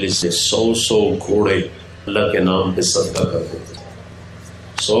مجلس میں 100 گھوڑے اللہ کے نام پہ صدقہ کر دیتے تھے.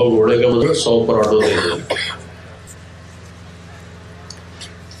 100 گھوڑے کا مطلب 100 پراٹھوں دے دیں.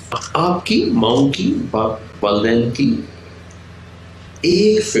 آپ کی ماؤں کی والدین کی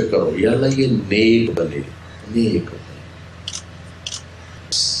ایک فکر ہو یا اللہ یہ نیک بنے، نیک بنے.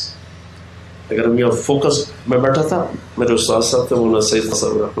 اگر ہم یہاں فوکس میں بیٹھا تھا، میرے استاد صاحب تھے مولانا سید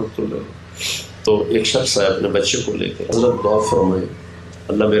صاحب رحمۃ اللہ، تو ایک شخص آیا اپنے بچے کو لے کے، حضرت دعا فرمائے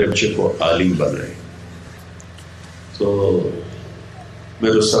اللہ میرے بچے کو عالم بنائے. تو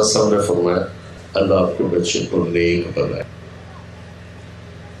میرے استاد صاحب نے فرمایا اللہ آپ کے بچے کو نیک بنائے.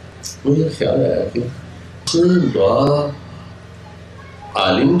 مجھے خیال آیا کہ دعا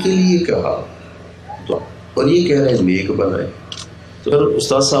عالم کے لیے کہا دعا، اور یہ کہہ رہے ہیں نیک بنائے. تو پھر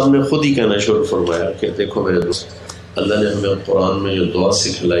استاد صاحب نے خود ہی کہنا شروع فرمایا کہ دیکھو میرے دوست، اللہ نے ہمیں قرآن میں جو دعا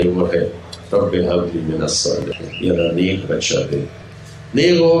سکھلائی وہ ہے رب ہب لی من الصالحین، یا اللہ نیک بچہ دے.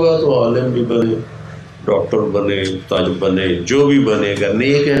 نیک ہوگا تو عالم بھی بنے، ڈاکٹر بنے، تاجر بنے، جو بھی بنے. اگر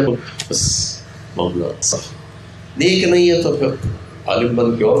نیک ہے تو بس معاملہ صح، نیک نہیں ہے تو پھر عالم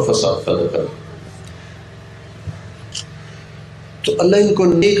بن کے اور فساد پیدا کر. تو اللہ ان کو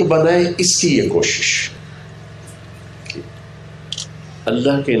نیک بنائے، اس کی یہ کوشش.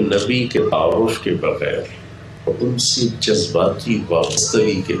 اللہ کے نبی کے تعارف کے بغیر اور ان سے جذباتی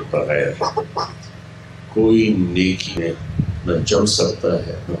وابستگی کے بغیر کوئی نیکی میں نہ جم سکتا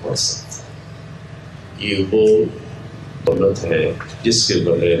ہے نہ بڑھ سکتا. یہ وہ دولت ہے جس کے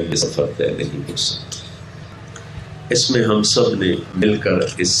بغیر یہ سفر طے نہیں ہو سکتا. اس میں ہم سب نے مل کر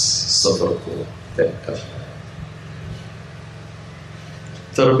اس سفر کو طے کر.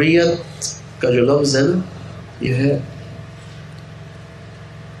 تربیت کا جو لفظ ہے نا، یہ ہے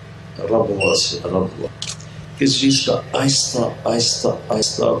رب کس چیز کا آہستہ آہستہ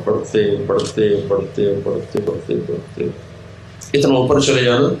آہستہ بڑھتے بڑھتے بڑھتے بڑھتے بڑھتے بڑھتے اتنا اوپر چلے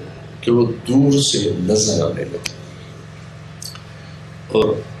جانا کہ وہ دور سے نظر آنے لگے.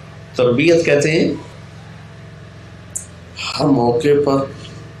 اور تربیت کہتے ہیں ہر موقع پر،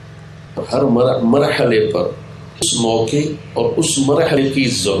 ہر مرحلے پر اس موقع اور اس مرحلے کی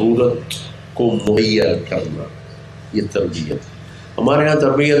ضرورت کو مہیا کرنا، یہ تربیت. ہمارے یہاں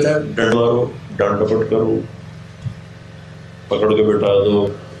تربیت ہے ڈنڈ مارو، ڈانٹ ڈپٹ کرو، پکڑ کے بٹھا دو،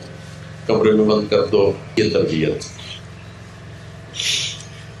 کمرے میں بند کر دو، یہ تربیت.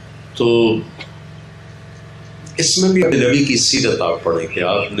 تو اس میں بھی نبی کی سیرت آپ پڑھیں کہ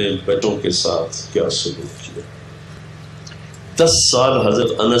آپ نے بچوں کے ساتھ کیا سلوک کیا. 10 سال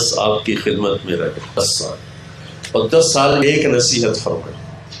حضرت انس آپ کی خدمت میں رہے، 10 سال، اور 10 سال میں ایک نصیحت فرمائی.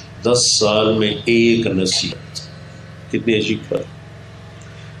 10 سال میں ایک نصیحت، کتنی عجیب بات.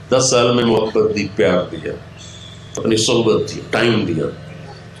 10 سال میں محبت دی، پیار دیا، اپنی صحبت دی، ٹائم دیا،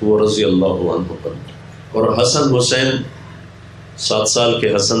 تو وہ رضی اللہ عنہ بن. اور حسن حسین 7 سال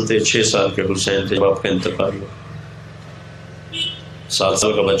کے حسن تھے، 6 سال کے حسین تھے جب آپ کا انتقال ہوا. 7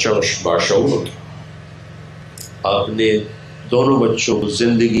 سال کا بچہ باشعور تھا. آپ نے دونوں بچوں کو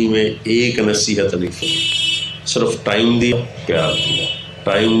زندگی میں ایک نصیحت نہیں کی، صرف ٹائم دیا، پیار دیا،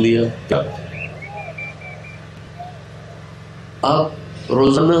 ٹائم دیا، پیار دیا. آپ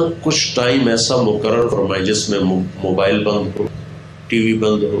روزانہ کچھ ٹائم ایسا مقرر فرمائے جس میں موبائل بند ہو، ٹی وی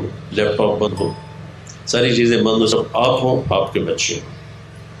بند ہو، لیپ ٹاپ بند ہو، ساری چیزیں بند ہو، صرف آپ ہوں، آپ کے بچے ہوں،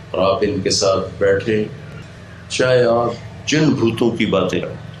 اور آپ ان کے ساتھ بیٹھیں. چاہے آپ جن بھوتوں کی باتیں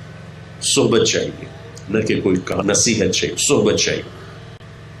کریں، صحبت چاہیے، نہ کہ کوئی نصیحت چاہیے، صحبت چاہیے.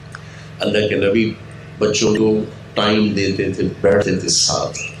 اللہ کے نبی بچوں کو ٹائم دیتے تھے، بیٹھتے تھے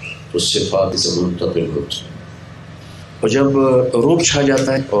ساتھ، تو صفات سے منتقل ہوتے. اور جب روب چھا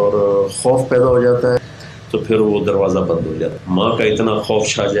جاتا ہے اور خوف پیدا ہو جاتا ہے تو پھر وہ دروازہ بند ہو جاتا ہے. ماں کا اتنا خوف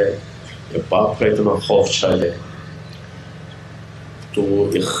چھا جائے یا باپ کا اتنا خوف چھا جائے تو وہ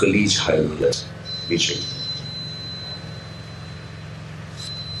ایک خلیج حائل ہو جاتا ہے پیچھے.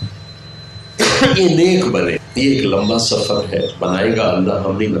 یہ نیک بنے، یہ ایک لمبا سفر ہے، بنائے گا اللہ،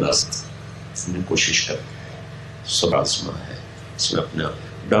 ہم نہیں بنا سکتے. اس میں کوشش کریں. سب آسمان ہے، اس میں اپنے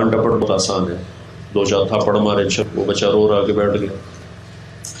آپ ڈانٹ ڈپٹ بہت آسان ہے. 2-4 تھاپڑ مارے، وہ بچہ رو رہا کے بیٹھ گیا.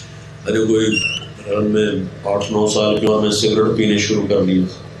 ارے کوئی میں 8-9 سال کی عمر میں سگریٹ پینے شروع کر دی.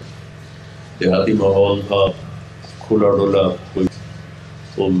 دیہاتی ماحول تھا، کھلا ڈولا. کوئی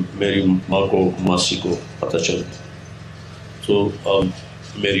تو میری ماں کو، ماسی کو پتہ چل، تو اب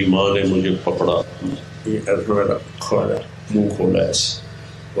میری ماں نے مجھے پکڑا، میرا کھایا، منہ کھولا ایسے،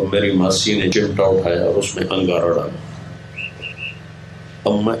 اور میری ماسی نے چمٹا اٹھایا اور اس میں انگارہ ڈالا.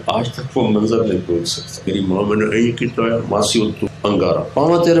 اب میں آج تک وہ منظر نہیں بھول سکتا. میری ماں میں نے یہی کیا، ماسی تو انگارہ،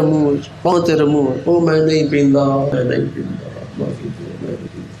 پاؤں تیرے منہ، پاؤں تیرے منہ. او میں نہیں پیندا، میں نہیں پیندا، ماسی تو میں نہیں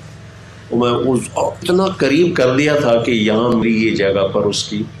پیندا. میں اس اتنا قریب کر دیا تھا کہ یہاں میری یہ جگہ پر اس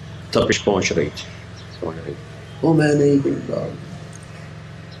کی تپش پہنچ رہی تھی. وہ میں نہیں پیندا.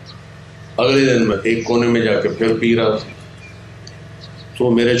 اگلے دن میں ایک کونے میں جا کے پھر پی رہا تھا، تو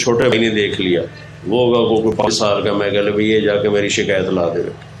میرے چھوٹے بھائی نے دیکھ لیا. وہ ہوگا کوئی 5 سال کا. میں کہہ یہ جا کے میری شکایت لا دے.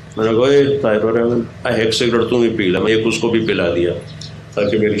 میں نے کہا ایک سگریٹ تم ہی پی لا. میں ایک اس کو بھی پلا دیا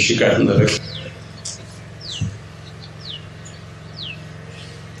تاکہ میری شکایت نہ رکھے.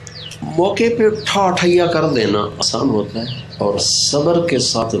 موقع پہ ٹھیا کر دینا آسان ہوتا ہے، اور صبر کے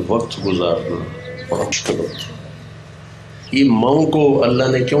ساتھ وقت گزارنا بڑا مشکل ہوتا ہے. یہ ماؤں کو اللہ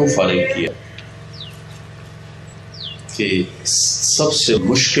نے کیوں فارغ کیا کہ سب سے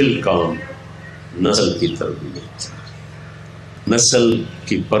مشکل کام نسل کی تربیت، نسل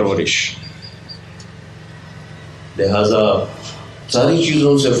کی پرورش. لہذا ساری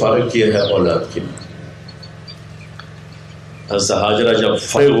چیزوں سے فارغ کیا ہے اولاد کے لیے. حضرت ہاجرہ جب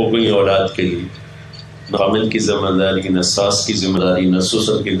فارغ ہو گئی اولاد کے لیے، نہ خامد کی ذمہ داری، نہ ساس کی ذمہ داری، نہ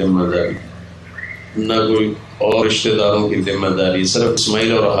سسر کی ذمہ داری، نہ کوئی اور رشتہ داروں کی ذمہ داری، صرف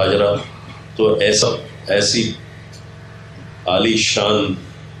اسماعیل اور ہاجرہ. تو ایسی عالی شان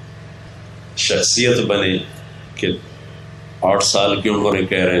شخصیت بنے کہ 8 سال کی عمر میں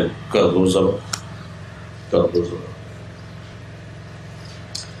کہہ رہے ہیں کر دو ذبح، کر دو ذبح.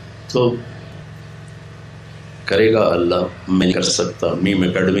 تو کرے گا اللہ. میں نہیں کر سکتا، میم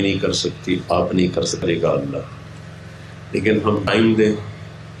اکیڈمی نہیں کر سکتی، آپ نہیں کر سکے گا اللہ. لیکن ہم ٹائم دیں،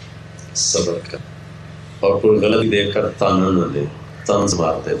 صبر کر، اور کوئی غلطی دیکھ کر تانا نہ دے. طنز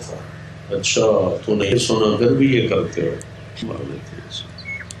مار دیتا، اچھا تو نہیں سنا پھر بھی یہ کرتے ہو، مار دیتے.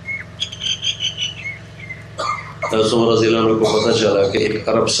 حضرت عمر رضی اللہ عنہ کو پتہ چلا کہ ایک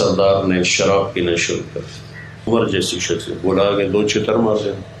عرب سردار نے شراب پینا شروع کر دی. عمر جیسی شخص بولا کہ 2 چتر مار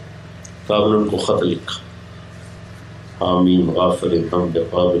دیں. تو آپ نے ان کو خط لکھا، آمین غافر الذنب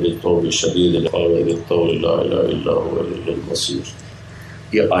قابل التوب شدید العقاب ذی الطول لا الہ الا هو الیہ المصیر.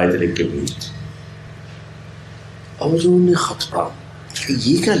 یہ آیت لکھ کے بھیجی تھی. اور انہوں نے خط پڑھا کہ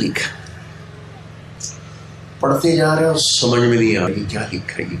یہ کیا لکھا. پڑھتے جا رہے اور سمجھ میں نہیں آ رہی کیا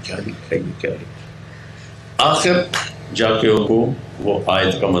لکھا، یہ کیا لکھا، یہ کیا لکھا. آخر جا کے ان کو وہ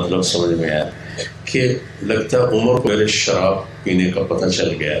آیت کا مطلب سمجھ میں آیا کہ لگتا ہے عمر کو میرے شراب پینے کا پتہ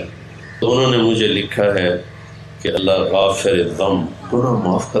چل گیا. تو انہوں نے مجھے لکھا ہے کہ اللہ غافر الذنب، گناہ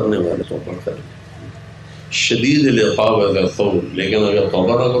معاف کرنے والے توبہ کریں، شدید العقاب اگر تو، لیکن اگر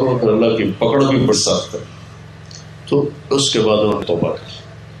توبہ نہ کرو پھر اللہ کی پکڑ بھی بڑھ سخت ہے. تو اس کے بعد انہوں نے توبہ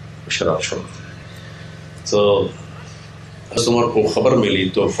کی، شراب چھوڑ. تو حضرت عمر کو خبر ملی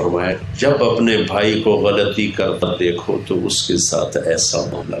تو فرمایا جب اپنے بھائی کو غلطی کرتا دیکھو تو اس کے ساتھ ایسا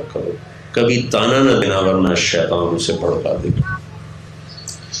معاملہ کرو، کبھی تانا نہ دینا ورنہ شیطان اسے بھڑکا دے گا.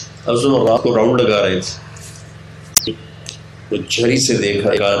 حضرت عمر رات کو راؤنڈ لگا رہے تھے، تو جھری سے دیکھا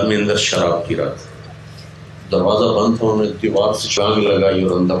ایک آدمی اندر شراب پی رہا تھا. دروازہ بند تھا، انہوں نے دیوار سے چھلانگ لگائی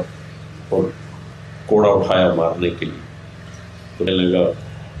اور اندر اور کوڑا اٹھایا مارنے کے لیے. تو کہنے لگا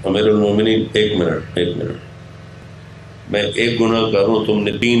امیر المومنین ایک منٹ، میں ایک گناہ کروں تم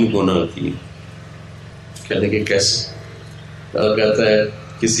نے 3 گناہ کی. کہنے کہ کیسے؟ کہتا ہے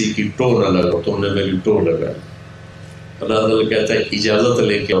کسی کی ٹو نہ لگاؤ، تم نے میری ٹو لگائی. اللہ تعالیٰ کہتا ہے اجازت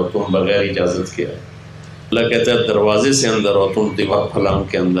لے کے اور تم بغیر اجازت کے آئے. اللہ کہتا ہے دروازے سے اندر اور تم دیوار پھلانگ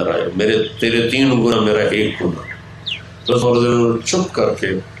کے اندر آئے. تیرے 3 گناہ، میرا 1 گناہ. تو چپ کر کے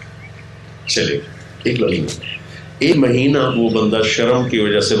چلے. ایک مہینہ وہ بندہ شرم کی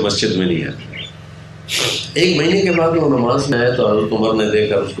وجہ سے مسجد میں نہیں آیا. 1 مہینے کے بعد وہ نماز میں آیا تو حضرت عمر نے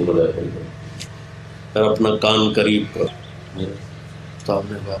دیکھا اس کو بتایا پھر اپنا کان قریب کر.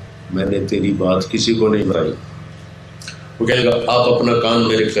 صاحب نے کہا میں نے تیری بات کسی کو نہیں بتائی. وہ کہے گا آپ اپنا کان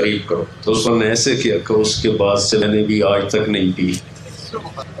میرے قریب کرو. تو اس نے ایسے کیا کہ اس کے بعد سے میں نے بھی آج تک نہیں پی.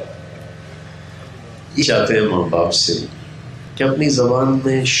 یہ چاہتے ہیں ماں باپ سے کہ اپنی زبان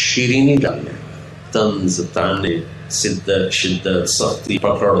میں شیرینی ڈالیں. طنز، تانے، شدت، سختی،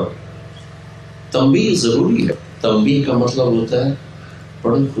 پکڑ. تنبیہ ضروری ہے. تنبیہ کا مطلب ہوتا ہے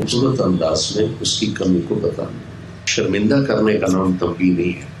بڑے خوبصورت انداز میں اس کی کمی کو بتانا. شرمندہ کرنے کا نام تنبیہ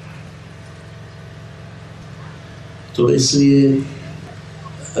نہیں ہے. تو اس لیے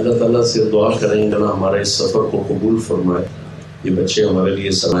اللہ تعالیٰ سے دعا کریں کہ اللہ ہمارے اس سفر کو قبول فرمائے. یہ بچے ہمارے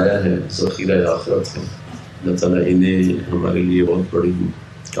لیے سرمایہ ہیں، ذخیرہ آخرت ہیں. اللہ تعالیٰ انہیں ہمارے لیے بہت بڑی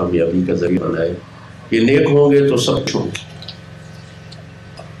کامیابی کا ذریعہ بنائے. یہ نیک ہوں گے تو سب کچھ ہوں گے.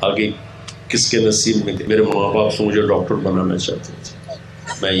 آگے کس کے نصیب میں؟ میرے ماں باپ سے مجھے ڈاکٹر بنانا چاہتے تھے.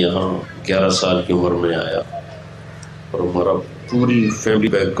 میں یہاں 11 سال کی عمر میں آیا اور ہمارا پوری فیملی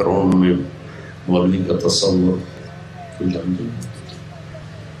بیک گراؤنڈ میں مولوی کا تصور.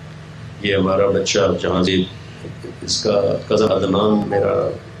 یہ ہمارا بچہ جہاں سے اس کا کزن عدنان میرا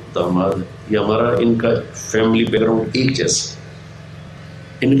داماد، یہ ہمارا ان کا فیملی بیک گراؤنڈ ایک جیسا.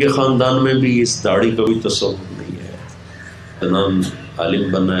 ان کے خاندان میں بھی اس داڑھی کا بھی تصور نہیں ہے. عدنان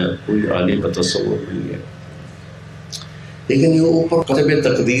عالم بنا ہے، کوئی عالم کا تصور نہیں ہے. لیکن یہ اوپر قطب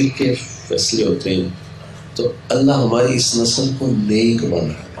تقدیر کے فیصلے ہوتے ہیں. تو اللہ ہماری اس نسل کو نیک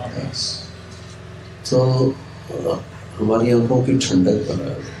بنا ہے، تو ہماری آنکھوں کی ٹھنڈک بنا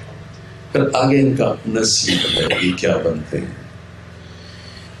ہے. پھر آگے ان کا نصیب ہے کہ کیا بنتے ہیں.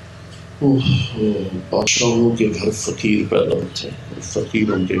 بادشاہوں کے گھر فقیر پیدا ہوتے ہیں،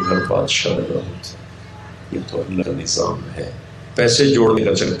 فقیروں کے گھر بادشاہ پیدا ہوتے ہیں. یہ تو اللہ کا نظام ہے. پیسے جوڑنے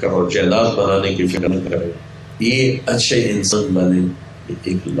کا چکر اور جائیداد بنانے کی فکر نہ کرے. یہ اچھے انسان بنے، یہ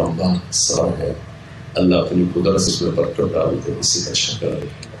ایک لمبا سفر ہے. اللہ اپنی قدرت سے اس میں برکت ڈال کے اسی کا شکر ہے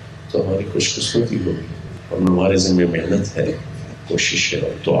تو ہماری خوش قسمتی ہوگی. اور ہمارے ذمہ محنت ہے، کوشش ہے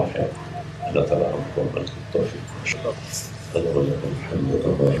اور دعا ہے. اللہ تعالیٰ ہم کو عمل کی توفیق دے. اللهم لك الحمد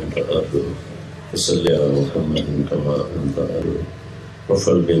كما انت اهل وصل على محمد كما انت اهل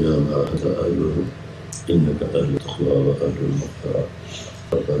وفعل بنا ما انت اهله انك اهل التقوى واهل المغفرة.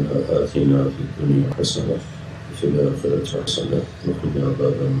 ربنا آتنا في الدنيا حسنة وفي الآخرة حسنة وقنا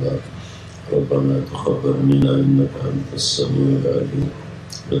عذاب النار. ربنا تقبل منا انك انت السميع العليم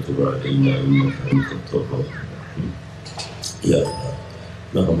وتب علينا انك انت التواب الرحيم. یا اللہ،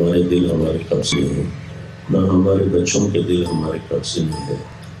 نہ ہمارے دل ہمارے قبضے ہیں، نہ ہمارے بچوں کے دل ہمارے قبضے میں ہے.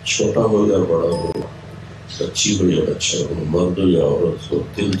 چھوٹا ہو یا بڑا ہو، بچی ہو یا بچہ ہو، مرد ہو یا عورت ہو،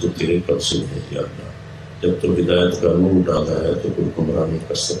 دل تو تیرے قبضے میں ہے. یا اللہ، جب تو ہدایت کا نور ڈالا ہے تو کوئی گمراہ نہیں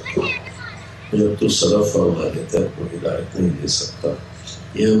کر سکتا. جب تو سلف فرما لیتا ہے کوئی ہدایت نہیں دے سکتا.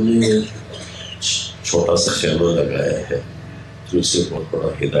 یہ ہم نے چھوٹا سا خیمہ لگایا ہے تو اسے بہت بڑا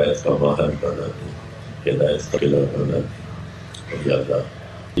ہدایت کا ماہر بنا دے، ہدایت کا قلعہ بنا دے. اور یا اللہ،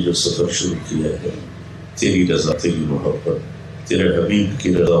 یہ جو سفر شروع کیا ہے تیری رضا، تیری محبت، تیرے حبیب کی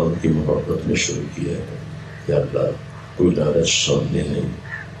رضا، ان کی محبت میں شروع کیا ہے. یا اللہ، کوئی لالچ سامنے نہیں،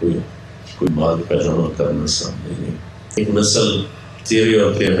 کوئی مال کا جمع کرنا سامنے نہیں. ایک نسل تیرے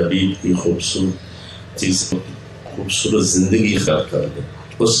اور تیرے حبیب کی خوبصورت زندگی اختیار کر لے،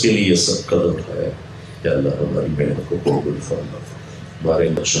 اس کے لیے سب قدم اٹھایا. یا اللہ، ہماری بہن کو قبول فرما، ہمارے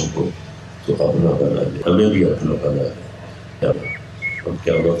بچوں کو تو اپنا بنا لے، ہمیں بھی اپنا بنا لے. یا اللہ، ہم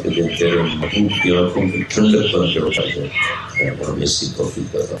قیامت کے دن تیرے محبوب کی آنکھوں کی ٹھنڈک بن کے اٹھا جائے. یا اللہ، ہمیں اس کی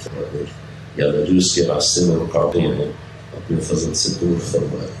توفیق عطا فرما دے. یا اللہ، جو اس کے راستے میں رکاوٹیں ہیں اپنے فضل سے دور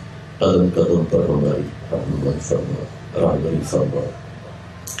فرمائے. قدم قدم پر ہماری رہنمائی فرما، رہبری فرما.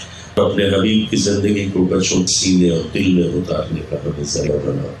 اپنے حبیب کی زندگی کو بچوں کے سینے اور دل میں اتارنے کا ہمیں ذریعہ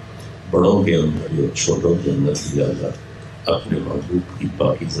بنا. بڑوں کے اندر اور چھوٹوں کے اندر یا اللہ، اپنے محبوب کی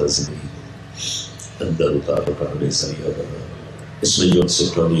پاکیزہ زندگی اندر اتار کا ہمیں ذریعہ بنا. اس میں جو سے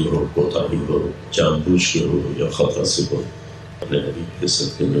کمی ہو، کوتاہی ہو، جان بوجھ کے ہو یا خطا سے ہو، اپنے حبیب کے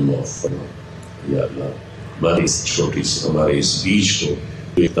صدقے میں معاف فرما. یا اللہ، ہماری اس چھوٹی سی ہمارے اس بیج کو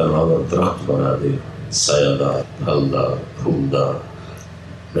ایک تناور درخت بنا دے، سایہ دار، پھلدار، پھولدار،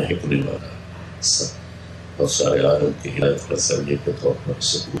 مہکنے والا، اور سارے عالم کی ہدایت کا ذریعے کے طور پر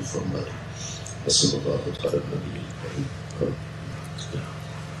اسے قبول فرمائے۔ وصلی اللہ تعالی علی نبی الکریم۔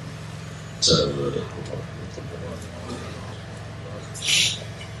 السلام علیکم ورحمۃ اللہ۔